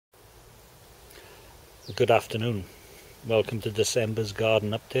Good afternoon. Welcome to December's garden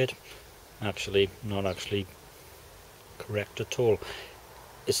update. Actually, not actually correct at all.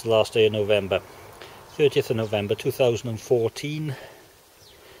 It's the last day of November. 30th of November 2014.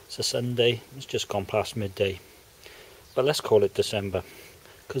 It's a Sunday. It's just gone past midday. But let's call it December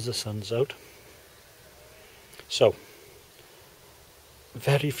because the sun's out. So,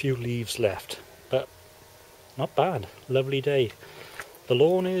 very few leaves left, but not bad. Lovely day. The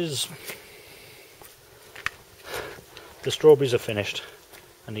lawn is... The strawberries are finished.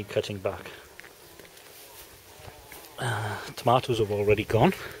 I need cutting back. Tomatoes have already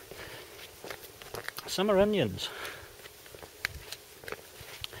gone. Summer onions.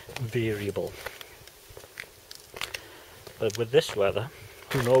 Variable. But with this weather,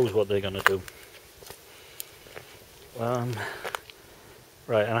 who knows what they're going to do.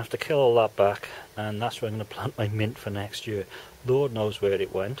 Right, I have to kill all that back, and that's where I'm going to plant my mint for next year. Lord knows where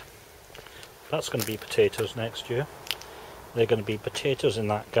it went. That's going to be potatoes next year. They're going to be potatoes in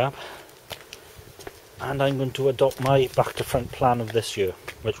that gap. And I'm going to adopt my back to front plan of this year,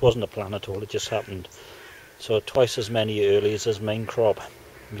 which wasn't a plan at all, it just happened. So twice as many earlies as main crop,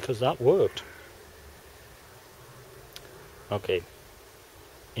 because that worked. Okay,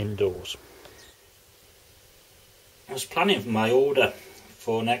 indoors. I was planning my order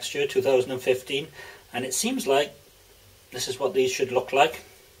for next year, 2015, and it seems like this is what these should look like.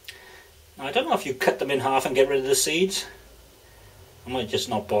 Now, I don't know if you cut them in half and get rid of the seeds. I might just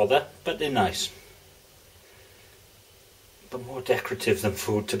not bother, but they're nice. But more decorative than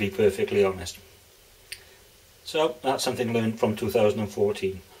food, to be perfectly honest. So, that's something learned from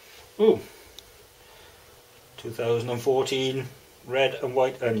 2014. Ooh. 2014 red and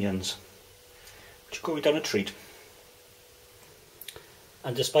white onions. Which are going down a treat.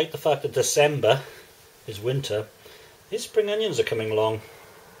 And despite the fact that December is winter, these spring onions are coming along.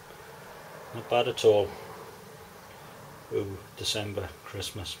 Not bad at all. Ooh, December,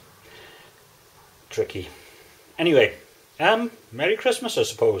 Christmas. Tricky. Anyway, Merry Christmas, I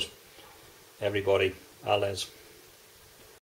suppose. Everybody. Ales.